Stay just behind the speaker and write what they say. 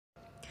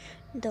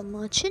The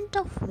Merchant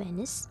of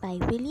Venice by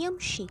William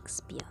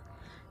Shakespeare.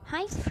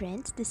 Hi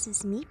friends, this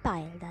is me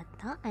Payal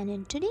Dutta, and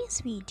in today's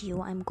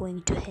video I'm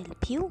going to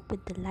help you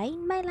with the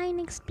line by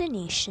line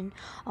explanation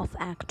of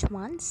Act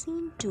 1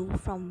 Scene 2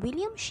 from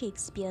William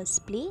Shakespeare's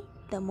play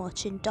The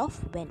Merchant of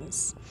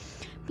Venice.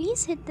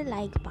 Please hit the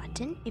like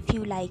button if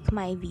you like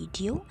my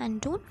video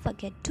and don't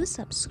forget to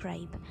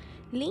subscribe.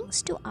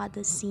 Links to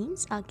other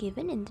scenes are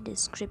given in the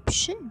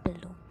description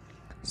below.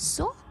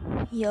 So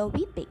here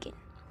we begin.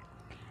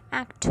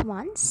 Act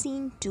 1,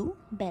 Scene 2,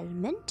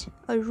 Belmont,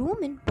 a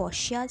room in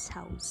Portia's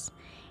house.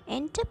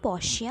 Enter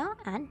Portia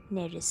and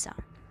Nerissa.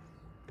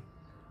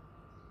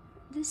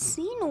 The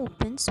scene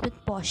opens with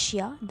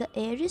Portia, the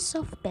heiress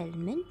of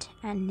Belmont,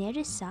 and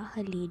Nerissa,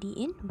 her lady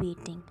in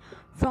waiting.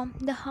 From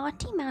the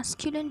hearty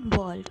masculine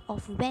world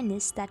of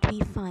Venice that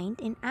we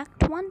find in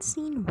Act 1,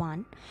 Scene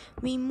 1,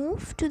 we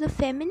move to the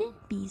feminine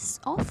piece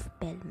of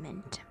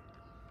Belmont.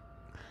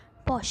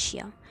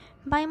 Portia.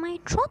 By my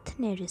troth,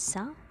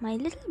 Nerissa, my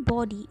little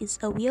body is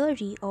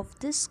aweary of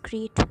this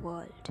great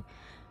world.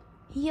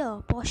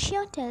 Here,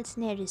 Portia tells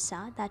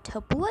Nerissa that her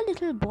poor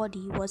little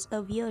body was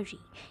aweary,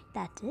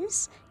 that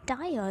is,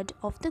 tired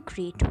of the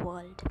great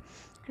world.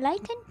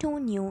 Like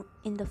Antonio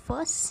in the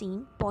first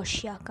scene,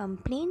 Portia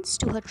complains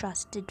to her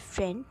trusted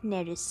friend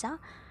Nerissa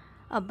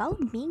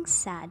about being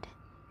sad.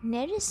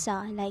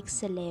 Nerissa, like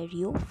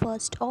Salerio,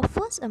 first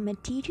offers a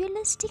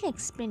materialistic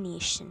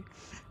explanation.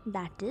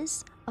 That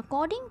is,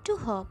 according to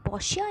her,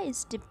 Portia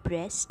is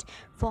depressed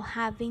for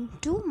having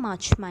too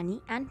much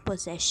money and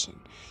possession.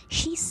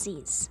 She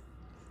says,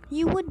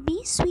 "You would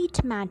be,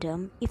 sweet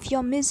madam, if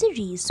your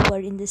miseries were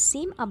in the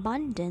same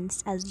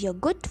abundance as your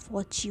good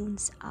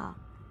fortunes are."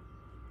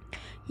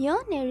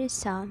 Here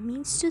Nerissa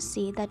means to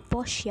say that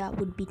Portia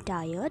would be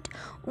tired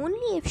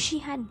only if she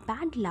had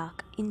bad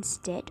luck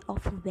instead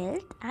of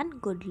wealth and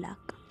good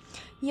luck.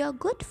 Your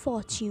good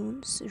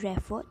fortunes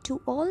refer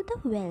to all the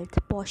wealth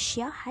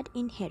Portia had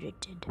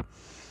inherited.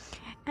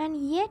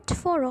 And yet,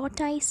 for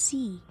aught I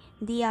see,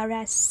 they are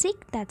as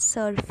sick that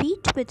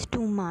surfeit with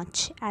too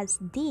much as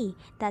they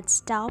that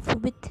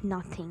starve with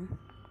nothing.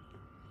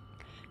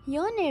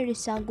 Here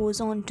Nerissa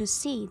goes on to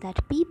say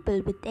that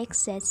people with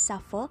excess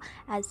suffer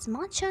as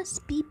much as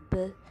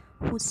people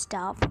who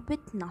starve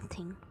with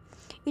nothing.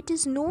 It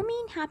is no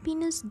mean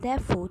happiness,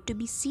 therefore, to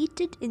be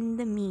seated in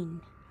the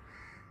mean.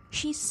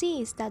 She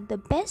says that the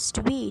best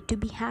way to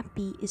be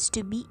happy is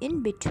to be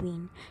in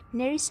between.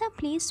 Nerissa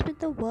plays with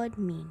the word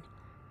mean.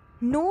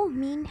 No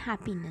mean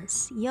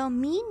happiness. Here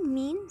mean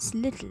means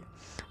little,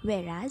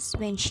 whereas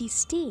when she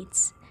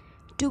states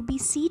to be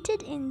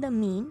seated in the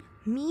mean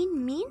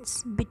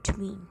means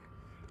between.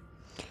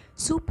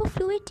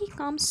 Superfluity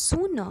comes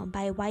sooner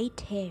by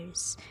white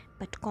hairs,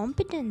 but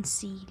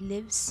competency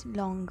lives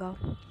longer.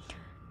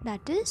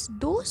 That is,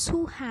 those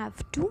who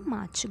have too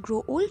much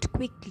grow old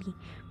quickly,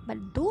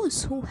 but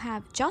those who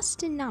have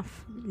just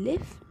enough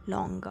live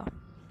longer.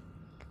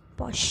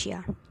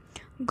 Portia.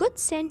 Good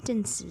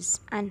sentences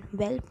and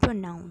well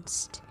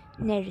pronounced.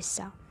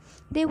 Nerissa.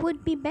 They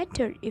would be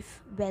better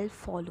if well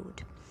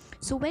followed.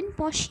 So when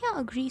Portia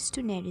agrees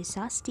to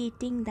Nerissa,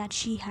 stating that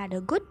she had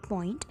a good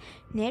point,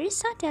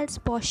 Nerissa tells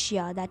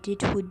Portia that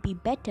it would be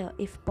better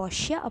if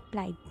Portia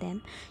applied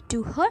them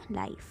to her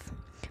life.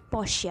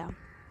 Portia.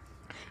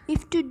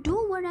 If to do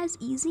were as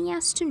easy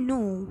as to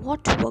know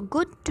what were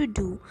good to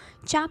do,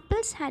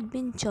 chapels had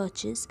been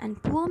churches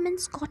and poor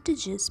men's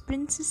cottages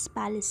princes'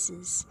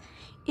 palaces.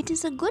 It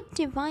is a good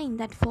divine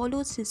that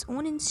follows his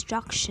own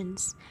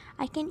instructions.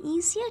 I can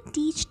easier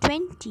teach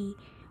 20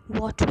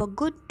 what were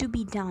good to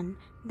be done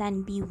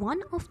than be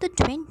one of the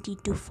 20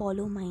 to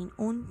follow mine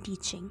own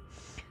teaching.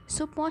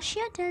 So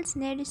Portia tells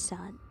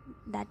Nerissa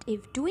that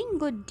if doing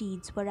good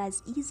deeds were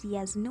as easy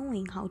as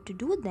knowing how to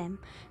do them,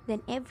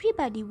 then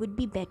everybody would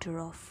be better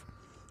off.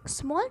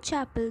 Small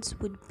chapels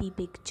would be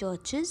big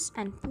churches,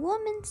 and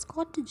poor men's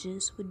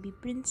cottages would be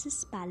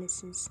princes'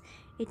 palaces.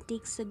 It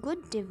takes a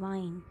good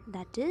divine,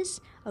 that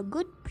is, a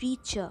good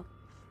preacher,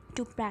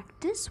 to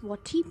practice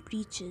what he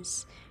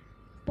preaches.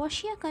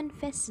 Portia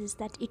confesses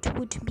that it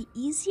would be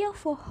easier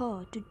for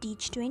her to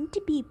teach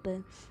 20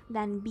 people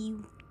than be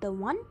the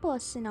one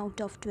person out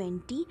of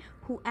 20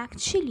 who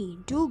actually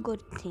do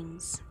good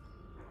things.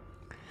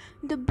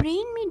 The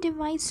brain may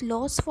devise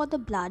laws for the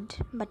blood,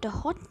 but a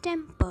hot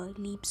temper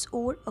leaps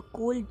o'er a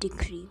cold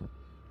decree.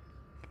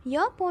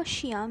 Here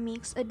Portia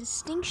makes a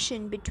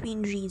distinction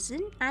between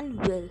reason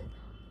and will,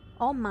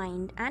 or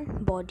mind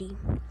and body.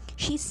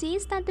 She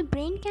says that the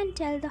brain can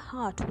tell the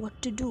heart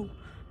what to do,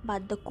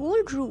 but the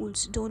cold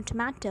rules don't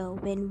matter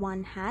when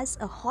one has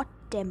a hot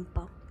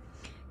temper.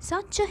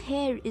 Such a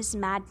hare is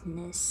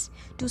madness,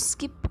 to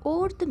skip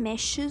o'er the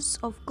meshes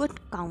of good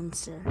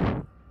counsel.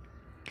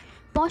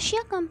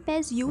 Portia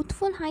compares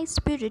youthful high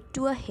spirit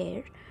to a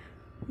hare,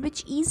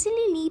 which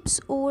easily leaps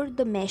over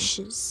the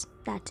meshes,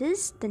 that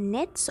is, the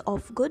nets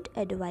of good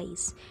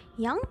advice.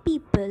 Young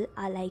people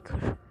are like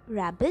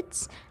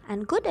rabbits,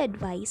 and good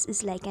advice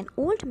is like an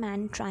old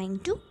man trying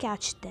to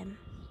catch them.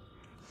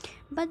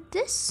 But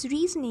this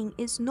reasoning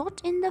is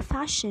not in the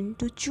fashion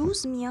to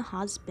choose me a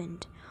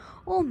husband.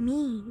 Oh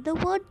me, the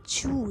word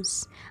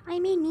choose. I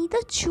may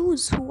neither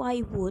choose who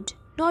I would,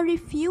 nor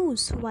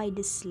refuse who I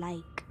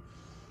dislike.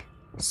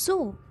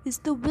 So is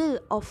the will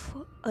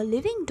of a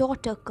living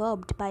daughter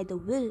curbed by the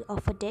will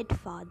of a dead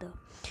father.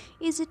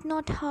 Is it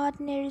not hard,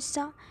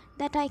 Nerissa,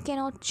 that I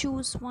cannot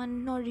choose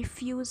one nor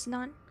refuse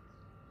none?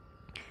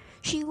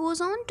 She goes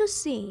on to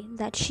say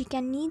that she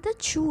can neither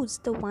choose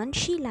the one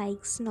she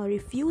likes nor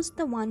refuse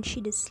the one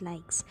she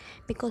dislikes,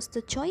 because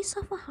the choice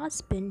of a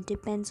husband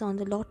depends on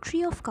the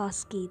lottery of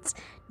cascades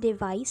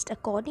devised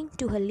according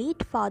to her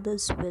late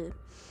father's will.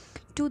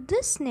 To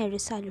this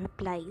Nerissa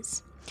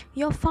replies,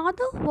 your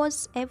father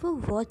was ever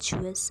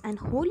virtuous, and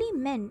holy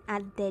men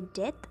at their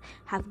death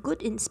have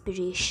good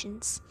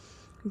inspirations.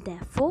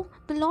 Therefore,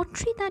 the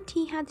lottery that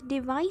he hath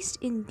devised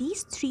in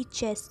these three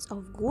chests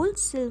of gold,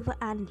 silver,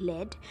 and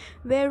lead,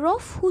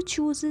 whereof who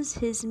chooses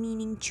his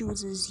meaning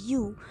chooses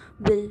you,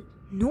 will,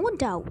 no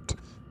doubt,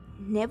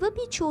 never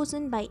be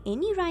chosen by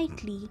any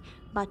rightly,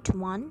 but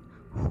one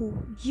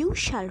who you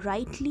shall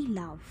rightly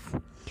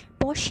love.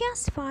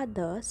 Portia's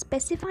father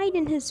specified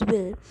in his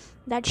will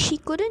that she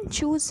couldn't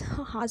choose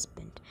her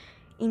husband.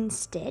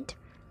 Instead,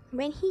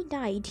 when he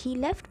died, he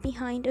left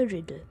behind a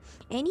riddle.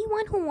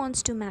 Anyone who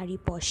wants to marry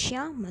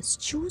Portia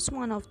must choose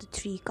one of the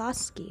three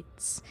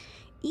caskets,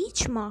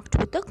 each marked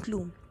with a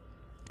clue.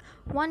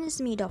 One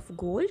is made of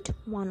gold,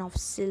 one of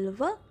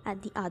silver,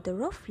 and the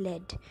other of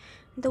lead.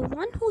 The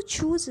one who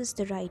chooses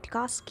the right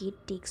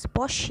casket takes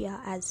Portia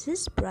as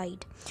his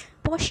bride.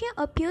 Portia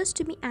appears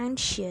to be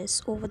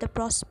anxious over the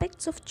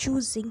prospects of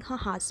choosing her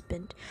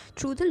husband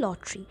through the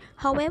lottery.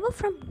 However,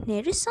 from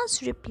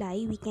Nerissa's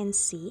reply, we can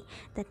say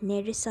that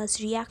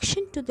Nerissa's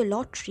reaction to the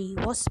lottery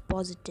was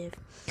positive.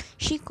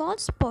 She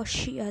calls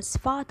Portia's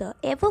father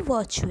ever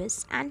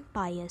virtuous and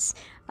pious,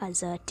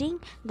 asserting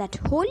that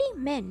holy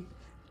men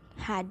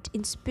had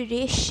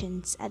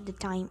inspirations at the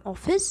time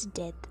of his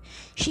death.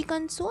 She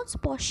consoles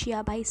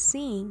Portia by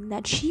saying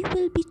that she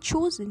will be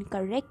chosen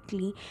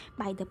correctly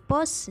by the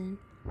person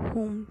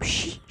whom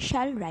she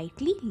shall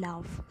rightly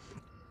love.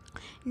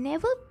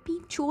 Never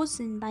be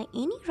chosen by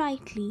any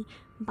rightly,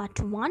 but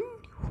one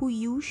who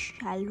you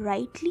shall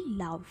rightly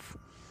love.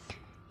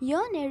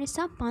 Here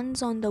Nerissa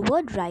puns on the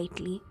word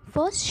rightly.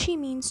 First, she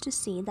means to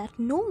say that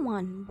no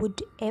one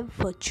would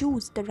ever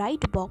choose the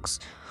right box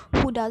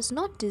who does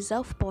not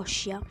deserve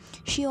Portia.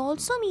 She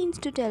also means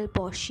to tell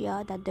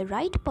Portia that the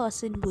right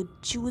person would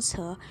choose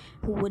her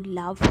who would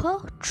love her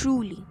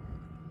truly.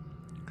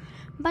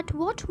 But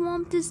what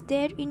warmth is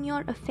there in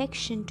your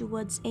affection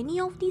towards any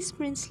of these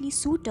princely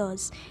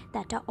suitors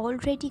that are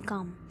already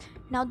come?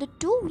 Now the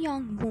two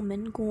young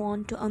women go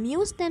on to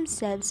amuse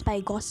themselves by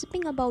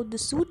gossiping about the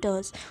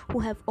suitors who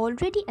have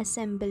already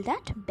assembled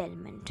at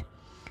Belmont.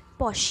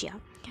 Portia,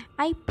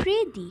 I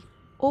pray thee,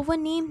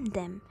 overname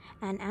them,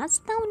 and as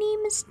thou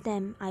namest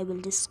them, I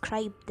will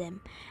describe them,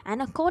 and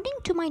according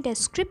to my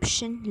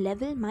description,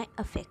 level my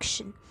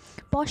affection.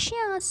 Portia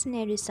asked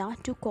Nerissa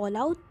to call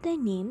out their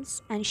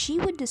names, and she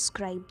would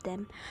describe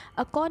them.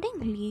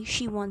 Accordingly,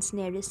 she wants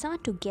Nerissa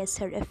to guess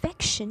her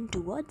affection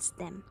towards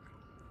them.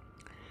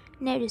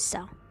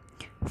 Nerissa.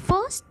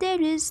 First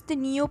there is the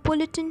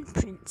Neapolitan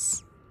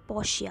prince.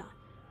 Portia.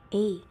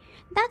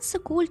 That's a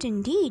colt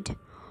indeed,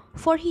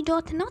 for he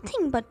doth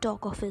nothing but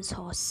talk of his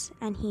horse,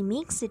 and he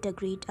makes it a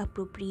great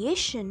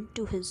appropriation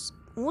to his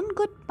own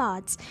good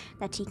parts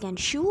that he can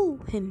shew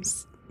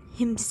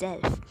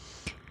himself.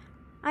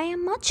 I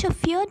am much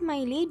afeard my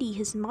lady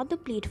his mother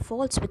played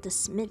false with a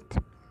smith.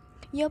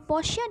 Here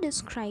Portia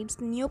describes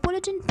the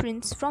Neapolitan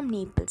prince from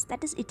Naples,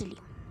 that is Italy.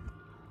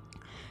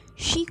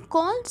 She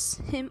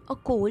calls him a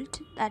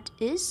colt, that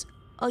is,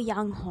 a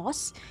young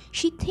horse.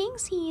 She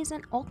thinks he is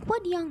an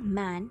awkward young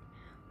man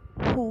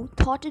who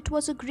thought it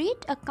was a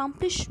great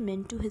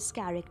accomplishment to his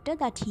character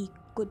that he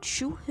could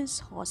shoe his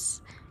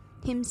horse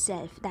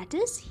himself, that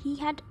is, he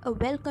had a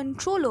well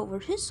control over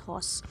his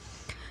horse.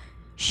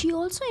 She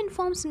also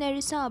informs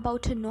Nerissa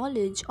about her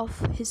knowledge of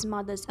his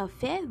mother's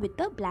affair with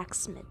the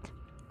blacksmith.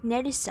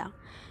 Nerissa.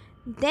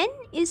 Then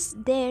is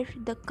there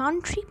the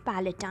country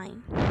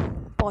palatine.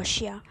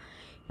 Portia.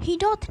 He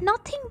doth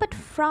nothing but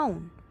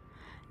frown,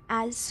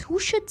 as who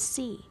should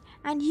say,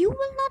 and you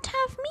will not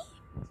have me?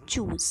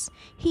 Choose.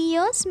 He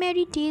hears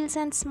merry tales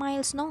and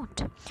smiles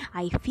not.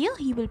 I fear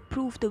he will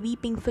prove the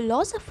weeping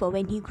philosopher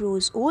when he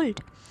grows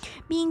old,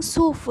 being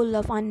so full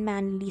of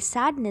unmanly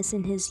sadness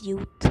in his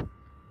youth.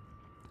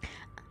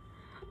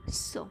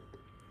 So,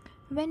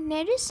 when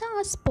Nerissa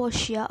asks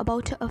Portia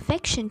about her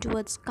affection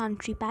towards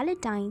country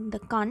palatine, the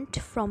cunt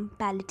from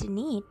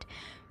Palatinate,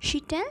 she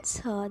tells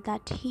her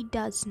that he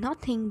does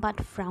nothing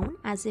but frown,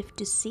 as if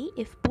to say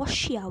if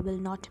Portia will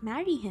not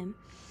marry him,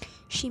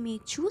 she may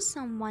choose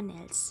someone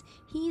else.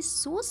 He is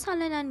so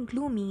sullen and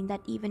gloomy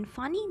that even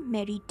funny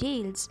merry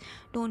tales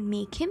don't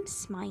make him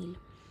smile.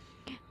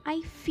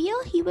 I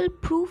fear he will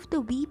prove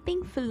the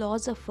weeping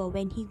philosopher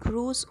when he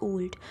grows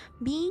old,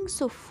 being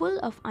so full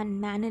of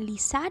unmannerly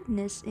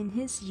sadness in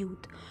his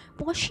youth.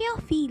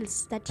 Portia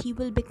feels that he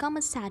will become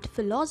a sad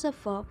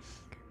philosopher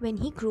when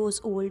he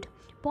grows old,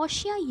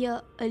 Portia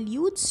here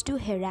alludes to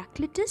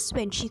Heraclitus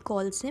when she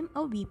calls him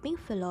a weeping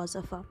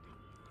philosopher.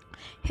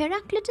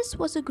 Heraclitus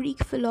was a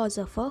Greek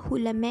philosopher who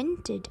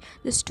lamented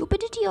the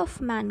stupidity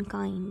of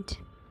mankind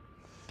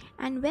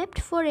and wept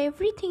for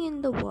everything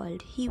in the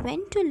world. He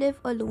went to live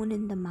alone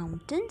in the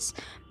mountains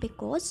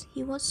because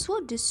he was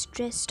so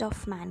distressed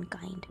of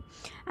mankind.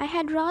 I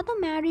had rather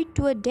married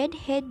to a dead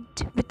head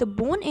with a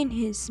bone in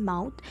his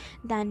mouth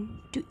than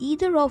to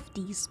either of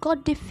these.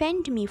 God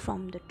defend me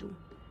from the two.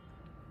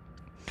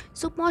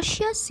 So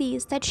Portia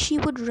says that she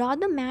would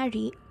rather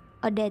marry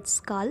a dead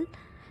skull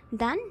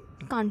than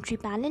country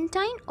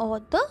palatine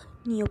or the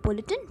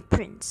Neapolitan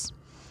prince.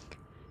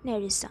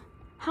 Nerissa.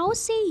 How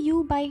say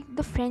you by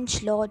the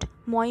French lord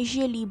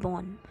moisely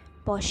born?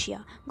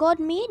 Portia. God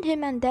made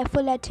him and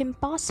therefore let him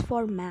pass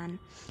for man.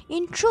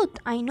 In truth,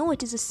 I know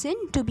it is a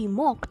sin to be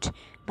mocked,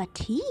 but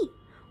he,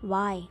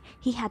 why,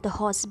 he hath a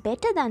horse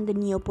better than the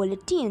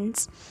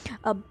Neapolitans,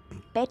 a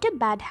better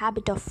bad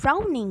habit of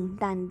frowning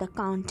than the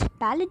Count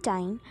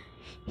Palatine.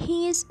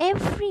 He is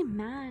every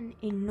man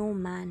in no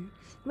man.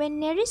 When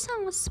Nerissa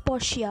asks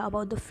Portia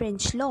about the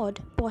French lord,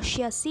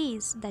 Portia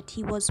says that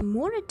he was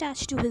more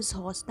attached to his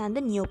horse than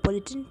the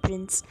Neapolitan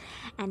prince,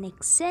 and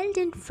excelled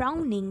in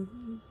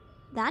frowning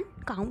than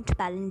Count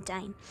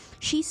Palatine.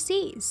 She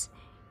says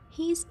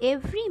he is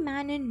every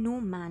man and no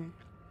man,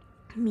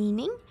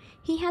 meaning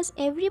he has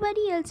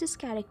everybody else's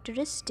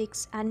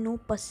characteristics and no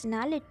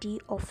personality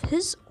of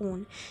his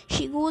own.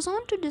 She goes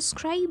on to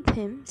describe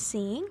him,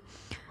 saying,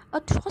 a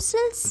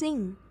throstle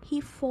sing,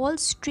 he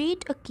falls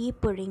straight a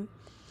capering.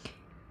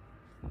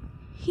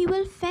 He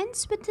will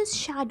fence with his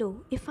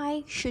shadow. If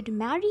I should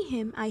marry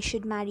him, I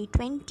should marry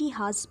 20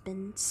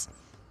 husbands.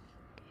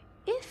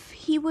 If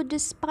he would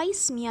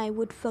despise me, I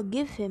would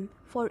forgive him.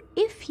 For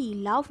if he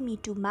love me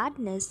to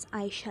madness,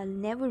 I shall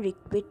never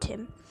requite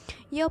him.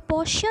 Here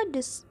Portia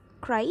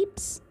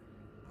describes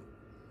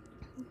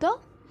the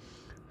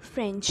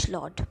French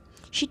lord.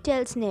 She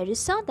tells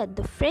Nerissa that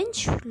the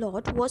French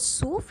lord was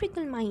so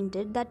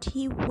fickle-minded that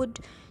he would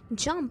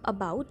jump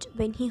about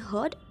when he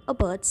heard a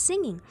bird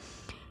singing.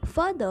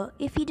 Further,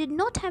 if he did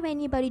not have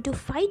anybody to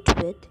fight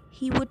with,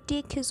 he would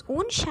take his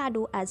own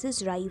shadow as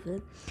his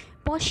rival.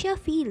 Portia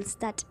feels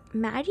that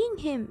marrying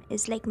him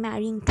is like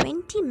marrying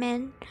 20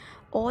 men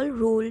all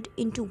rolled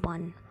into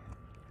one.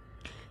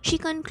 She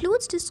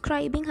concludes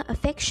describing her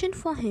affection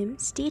for him,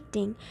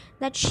 stating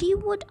that she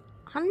would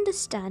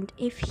understand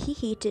if he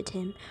hated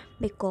him,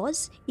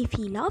 because if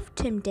he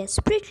loved him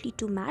desperately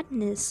to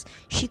madness,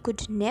 she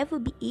could never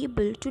be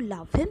able to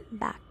love him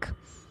back.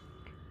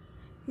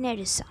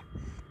 Nerissa.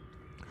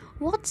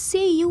 What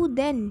say you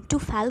then to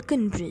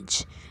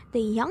Falconbridge, the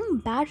young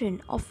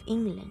baron of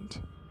England?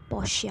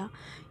 Portia.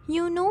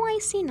 You know I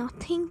say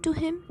nothing to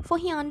him, for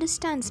he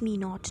understands me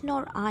not,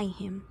 nor I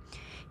him.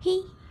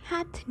 He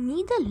hath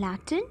neither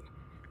Latin,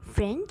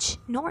 French,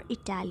 nor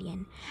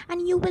Italian,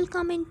 and you will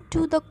come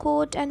into the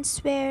court and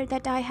swear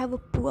that I have a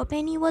poor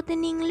pennyworth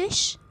in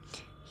English?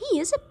 He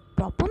is a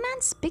proper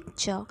man's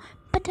picture,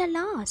 but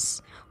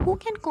alas, who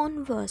can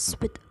converse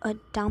with a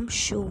dumb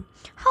show?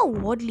 How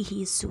oddly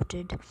he is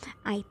suited!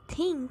 I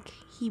think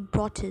he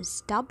brought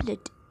his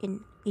doublet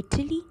in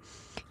Italy,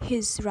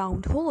 his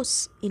round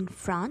horse in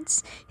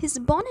France, his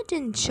bonnet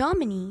in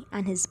Germany,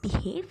 and his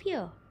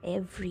behavior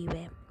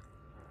everywhere.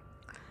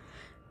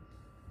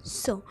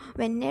 So,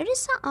 when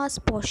Nerissa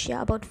asked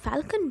Portia about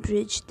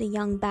Falconbridge, the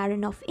young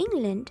baron of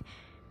England,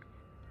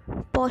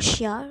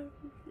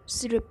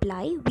 Portia's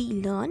reply we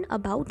learn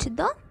about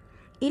the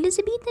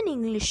Elizabethan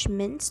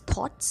Englishmen's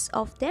thoughts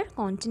of their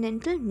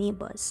continental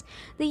neighbours.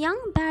 The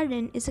young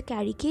baron is a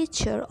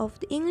caricature of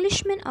the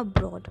Englishmen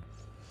abroad.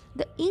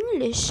 The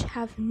English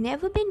have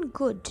never been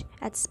good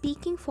at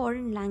speaking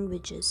foreign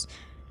languages,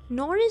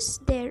 nor is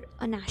there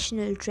a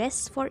national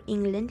dress for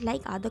England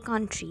like other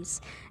countries.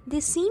 They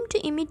seem to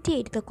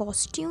imitate the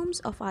costumes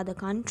of other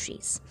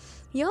countries.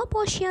 Here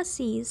Portia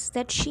says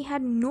that she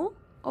had no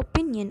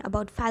opinion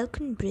about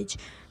Falconbridge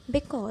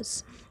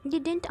because they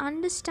didn't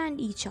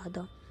understand each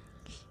other.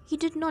 He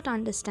did not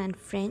understand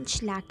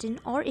French, Latin,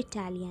 or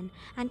Italian,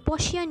 and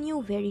Portia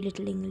knew very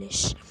little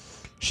English.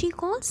 She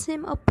calls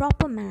him a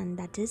proper man,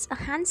 that is, a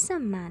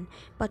handsome man,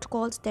 but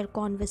calls their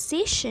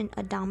conversation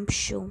a dumb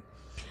show.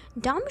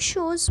 Dumb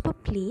shows were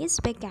plays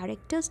where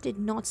characters did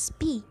not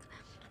speak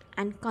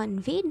and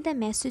conveyed their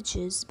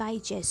messages by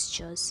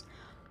gestures.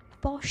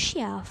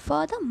 Portia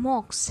further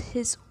mocks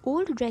his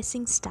old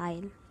dressing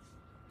style.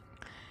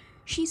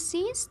 She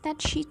says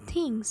that she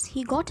thinks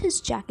he got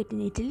his jacket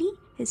in Italy,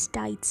 his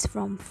tights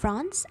from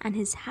France, and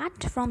his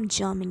hat from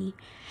Germany,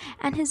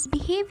 and his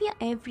behavior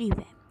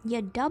everywhere.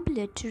 Yet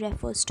doublet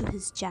refers to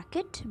his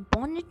jacket,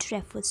 bonnet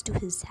refers to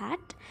his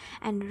hat,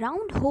 and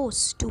round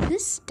horse to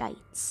his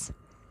tights.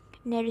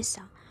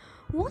 Nerissa.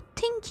 What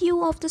think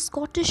you of the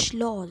Scottish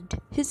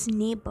lord, his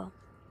neighbour?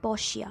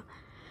 Portia.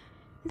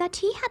 That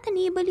he hath a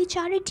neighbourly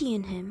charity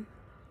in him,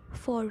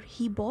 for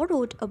he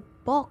borrowed a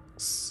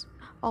box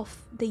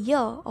of the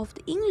year of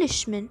the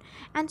Englishman,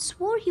 and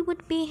swore he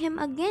would pay him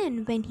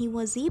again when he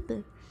was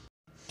able.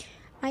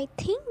 I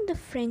think the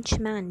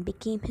Frenchman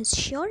became his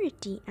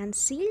surety and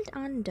sailed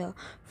under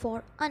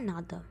for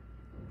another.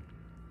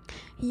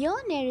 Here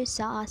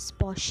Nerissa asks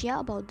Portia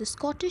about the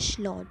Scottish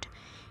lord.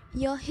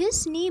 Here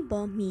his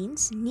neighbour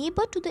means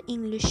neighbour to the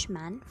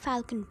Englishman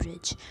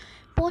Falconbridge.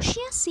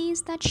 Portia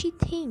says that she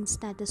thinks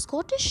that the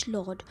Scottish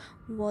lord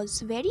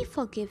was very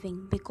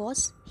forgiving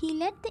because he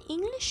let the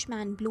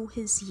Englishman blow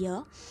his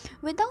ear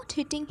without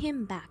hitting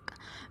him back.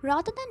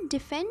 Rather than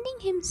defending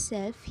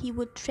himself, he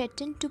would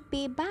threaten to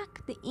pay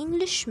back the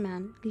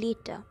Englishman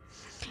later.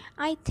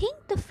 I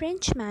think the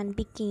Frenchman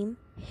became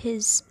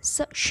his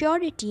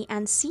surety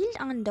and sealed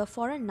under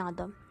for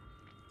another.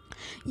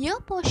 Here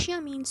Portia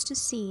means to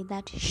say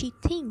that she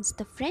thinks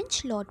the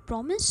French lord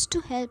promised to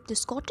help the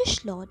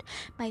Scottish lord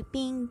by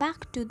paying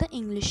back to the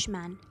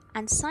Englishman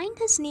and signed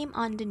his name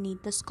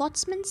underneath the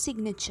Scotsman's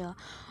signature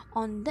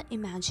on the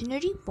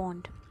imaginary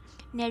bond.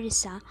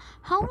 Nerissa,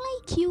 how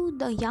like you,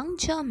 the young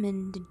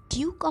German, the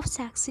Duke of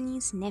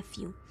Saxony's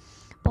nephew?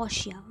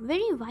 Portia,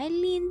 very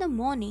wildly in the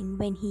morning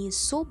when he is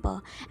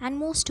sober, and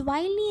most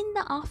wildly in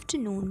the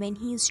afternoon when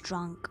he is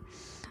drunk.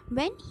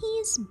 When he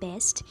is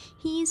best,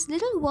 he is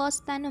little worse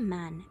than a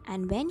man,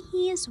 and when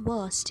he is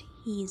worst,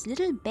 he is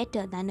little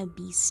better than a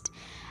beast.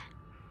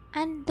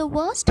 And the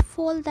worst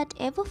fall that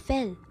ever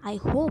fell, I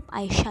hope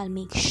I shall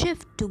make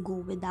shift to go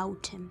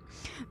without him.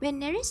 When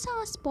Nerissa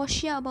asks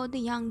Portia about the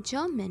young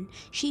German,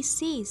 she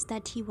says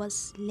that he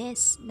was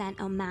less than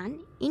a man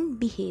in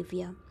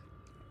behavior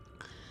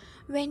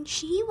when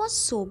he was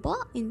sober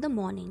in the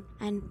morning,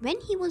 and when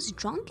he was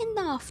drunk in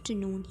the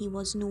afternoon, he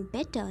was no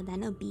better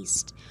than a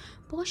beast.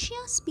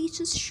 Portia's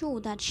speeches show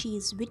that she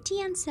is witty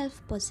and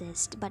self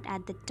possessed, but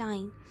at the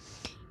time,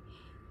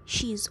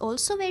 she is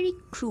also very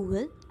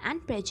cruel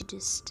and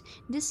prejudiced.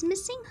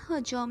 Dismissing her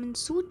German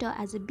suitor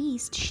as a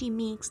beast, she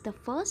makes the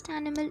first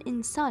animal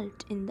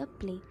insult in the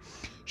play.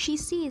 She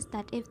says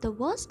that if the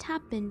worst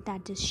happened,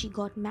 that is, she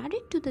got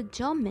married to the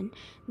German,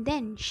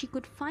 then she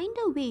could find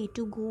a way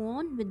to go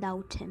on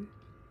without him.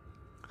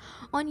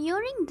 On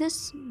hearing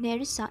this,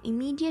 Nerissa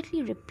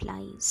immediately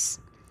replies,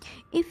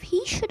 "If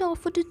he should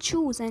offer to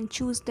choose and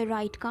choose the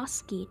right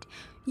casket,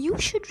 you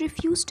should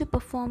refuse to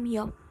perform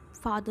your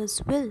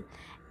father's will,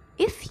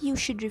 if you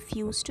should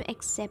refuse to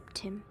accept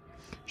him."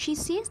 She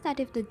says that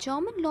if the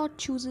German lord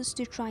chooses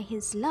to try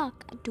his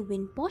luck to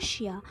win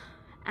Portia,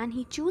 and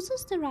he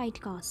chooses the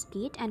right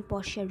casket and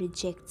Portia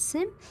rejects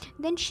him,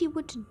 then she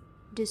would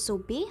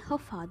disobey her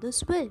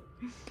father's will.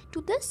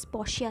 To this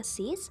Portia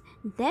says,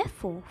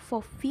 "Therefore,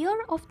 for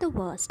fear of the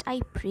worst, I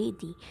pray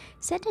thee,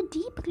 set a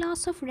deep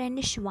glass of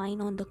Rhenish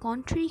wine on the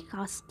contrary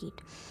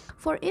casket.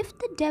 For if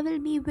the devil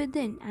be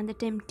within and the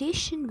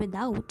temptation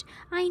without,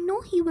 I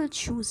know he will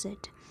choose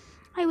it.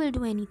 I will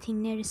do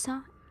anything,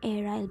 Nerissa,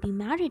 ere I'll be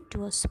married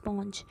to a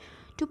sponge."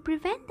 To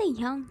prevent the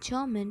young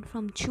German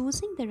from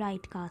choosing the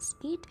right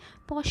casket,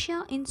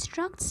 Portia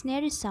instructs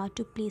Nerissa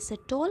to place a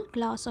tall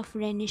glass of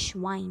Rhenish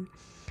wine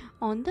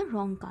on the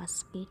wrong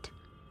casket.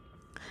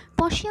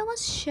 Portia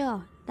was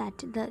sure that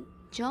the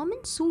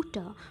German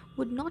suitor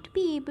would not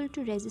be able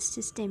to resist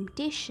his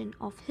temptation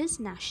of his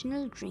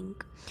national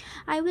drink.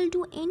 "I will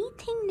do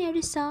anything,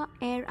 Nerissa,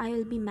 ere I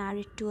will be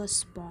married to a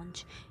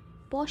sponge."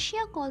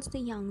 Portia calls the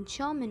young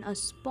German a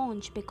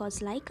sponge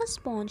because, like a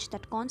sponge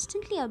that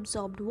constantly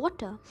absorbed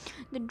water,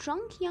 the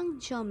drunk young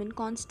German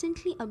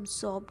constantly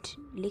absorbed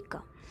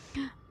liquor.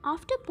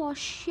 After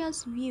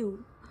Portia's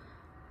view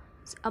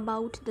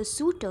about the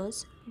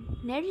suitors,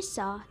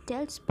 Nerissa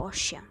tells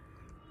Portia,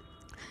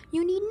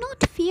 "You need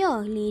not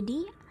fear,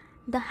 lady,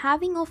 the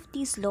having of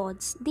these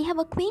lords. They have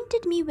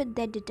acquainted me with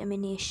their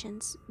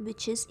determinations,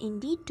 which is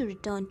indeed to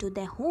return to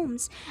their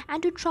homes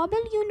and to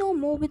trouble you no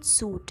more with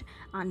suit,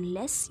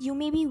 unless you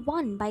may be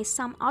won by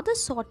some other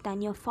sort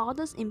than your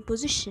father's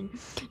imposition,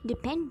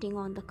 depending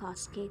on the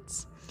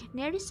caskets."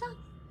 Nerissa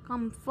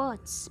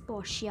comforts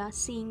Portia,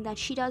 saying that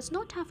she does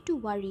not have to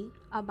worry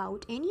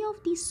about any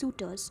of these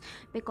suitors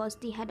because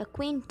they had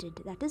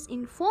acquainted, that is,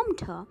 informed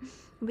her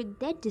with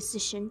their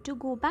decision to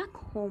go back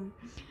home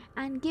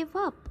and give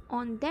up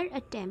on their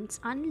attempts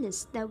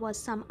unless there was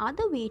some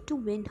other way to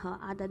win her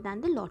other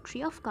than the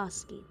lottery of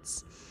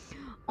caskets.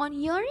 On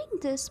hearing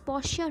this,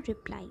 Portia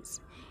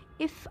replies,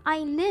 "If I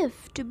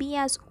live to be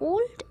as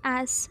old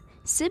as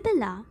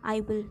Sibylla, I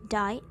will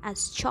die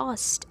as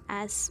chaste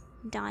as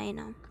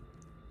Diana,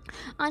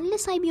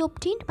 unless I be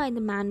obtained by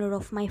the manner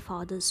of my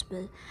father's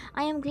will.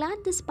 I am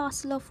glad this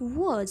parcel of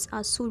wooers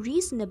are so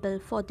reasonable,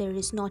 for there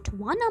is not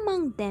one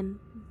among them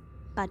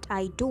but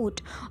I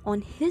dote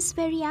on his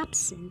very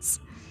absence,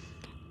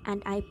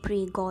 and I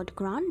pray God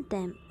grant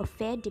them a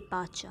fair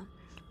departure."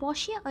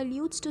 Portia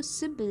alludes to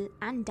Sibyl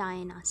and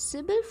Diana.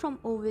 Sibyl from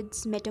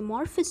Ovid's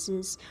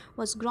Metamorphoses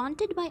was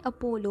granted by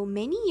Apollo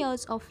many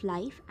years of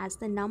life as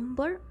the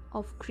number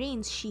of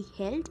grains she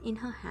held in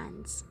her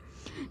hands.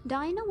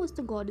 Diana was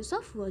the goddess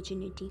of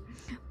virginity.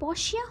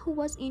 Portia, who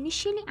was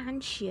initially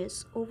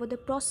anxious over the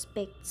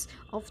prospects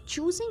of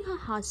choosing her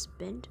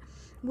husband,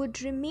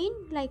 would remain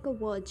like a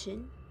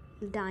virgin,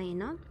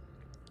 Diana,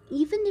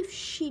 even if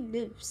she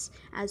lives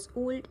as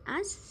old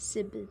as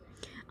Sibyl.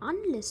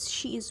 unless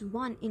she is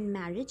won in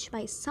marriage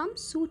by some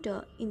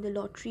suitor in the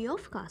lottery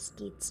of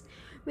cascades.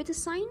 With a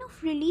sign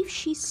of relief,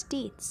 she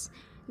states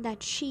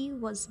that she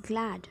was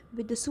glad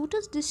with the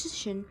suitor's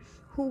decision,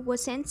 who were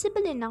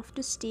sensible enough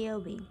to stay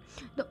away.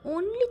 The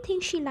only thing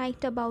she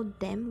liked about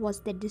them was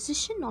their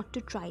decision not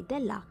to try their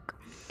luck.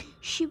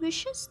 She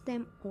wishes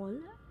them all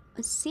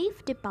a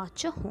safe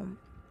departure home.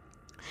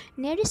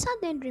 Nerissa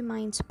then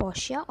reminds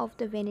Portia of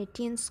the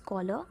Venetian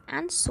scholar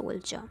and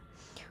soldier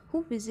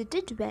who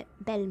visited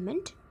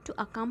Belmont to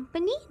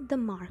accompany the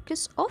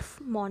Marquis of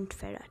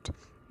Montferrat.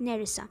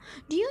 Nerissa,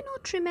 do you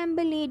not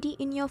remember, lady,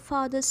 in your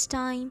father's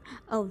time,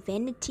 a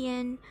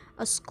Venetian,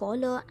 a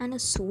scholar, and a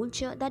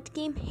soldier that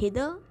came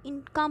hither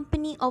in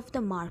company of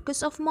the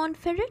Marquis of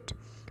Montferrat?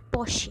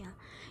 Portia,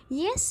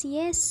 yes,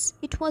 yes,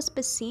 it was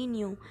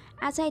Bassanio,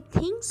 as I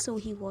think so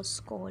he was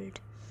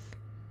called.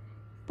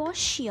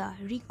 Portia,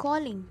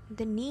 recalling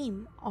the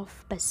name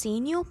of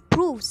Bassanio,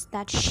 proves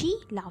that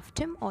she loved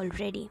him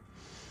already.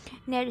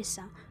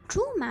 Nerissa,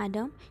 true,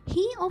 madam,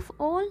 he of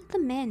all the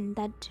men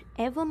that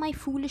ever my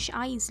foolish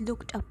eyes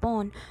looked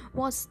upon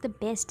was the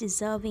best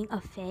deserving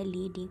a fair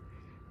lady.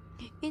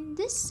 In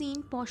this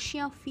scene,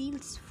 Portia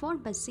feels for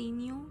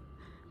Bassanio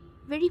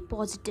very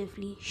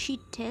positively. She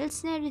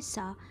tells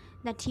Nerissa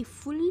that he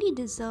fully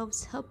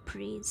deserves her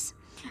praise.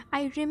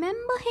 I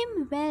remember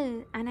him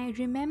well, and I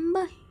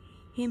remember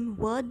him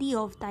worthy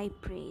of thy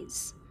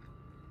praise.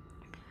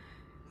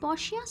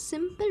 Portia's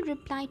simple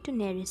reply to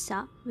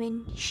Nerissa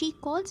when she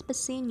calls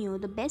Bassanio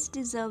the best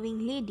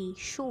deserving lady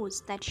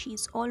shows that she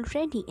is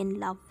already in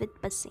love with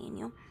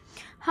Bassanio.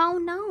 How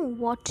now?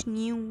 What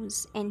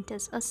news?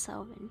 Enters a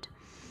servant.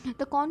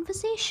 The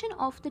conversation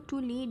of the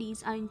two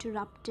ladies are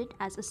interrupted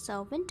as a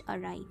servant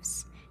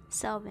arrives.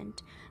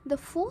 Servant, the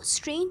four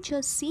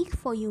strangers seek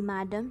for you,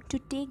 madam, to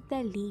take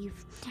their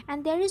leave,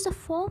 and there is a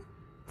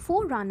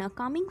forerunner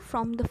coming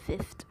from the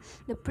fifth,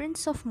 the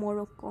Prince of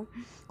Morocco,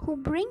 who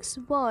brings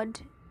word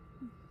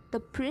the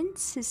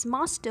prince, his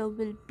master,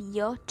 will be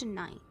here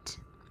tonight.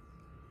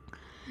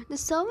 The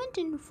servant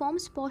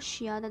informs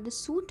Portia that the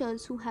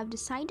suitors who have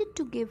decided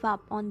to give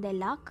up on their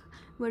luck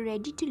were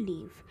ready to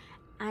leave,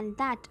 and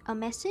that a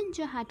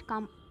messenger had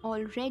come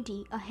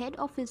already ahead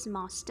of his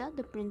master,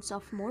 the Prince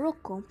of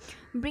Morocco,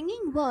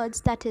 bringing words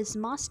that his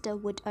master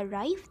would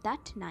arrive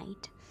that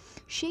night.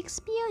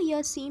 Shakespeare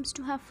here seems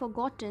to have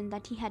forgotten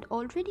that he had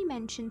already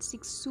mentioned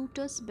 6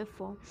 suitors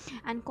before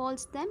and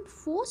calls them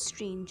 4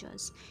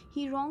 strangers.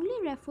 He wrongly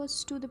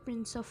refers to the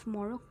Prince of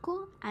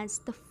Morocco as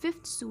the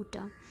 5th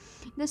suitor.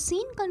 The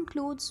scene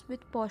concludes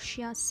with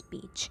Portia's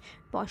speech.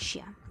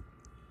 Portia,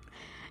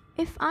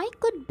 if I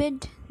could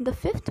bid the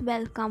 5th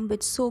welcome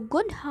with so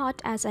good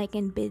heart as I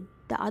can bid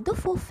the other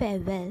 4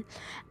 farewell,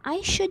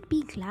 I should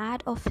be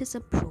glad of his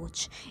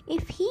approach.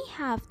 If he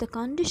have the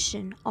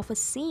condition of a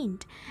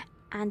saint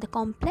and the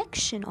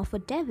complexion of a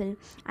devil,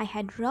 I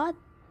had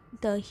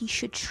rather he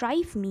should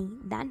shrive me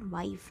than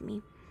wive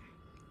me.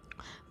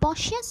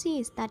 Portia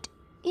says that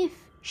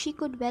if she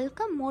could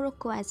welcome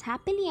Morocco as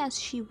happily as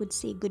she would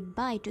say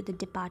goodbye to the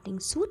departing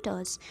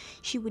suitors,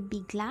 she would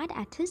be glad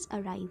at his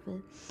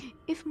arrival.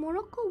 If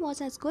Morocco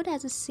was as good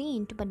as a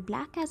saint but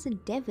black as a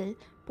devil,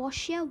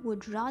 Portia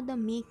would rather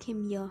make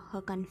him hear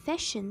her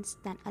confessions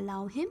than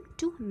allow him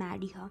to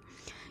marry her.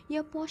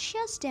 Here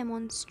Portia's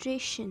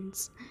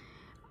demonstrations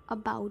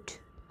about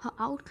her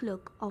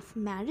outlook of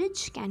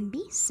marriage can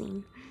be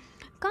seen.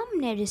 Come,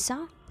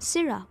 Nerissa,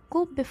 Sirrah,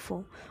 go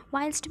before.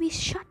 Whilst we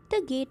shut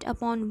the gate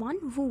upon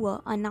one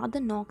wooer, another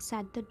knocks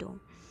at the door.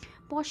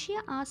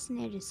 Portia asks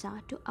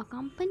Nerissa to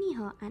accompany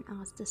her and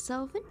asks the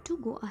servant to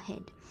go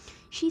ahead.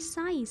 She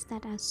sighs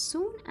that as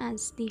soon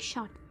as they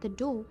shut the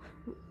door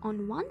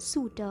on one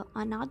suitor,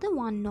 another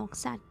one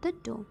knocks at the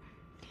door.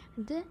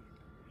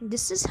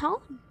 This is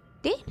how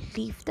they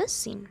leave the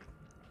scene.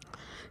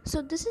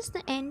 So this is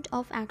the end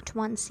of Act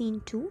 1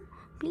 Scene 2.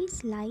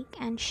 Please like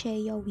and share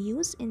your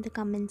views in the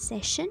comment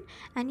section,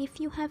 and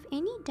if you have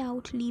any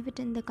doubt, leave it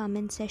in the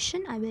comment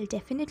section. I will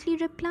definitely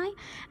reply,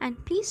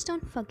 and please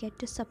don't forget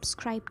to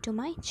subscribe to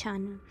my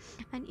channel.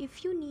 And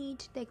if you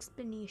need the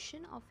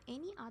explanation of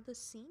any other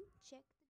scene, check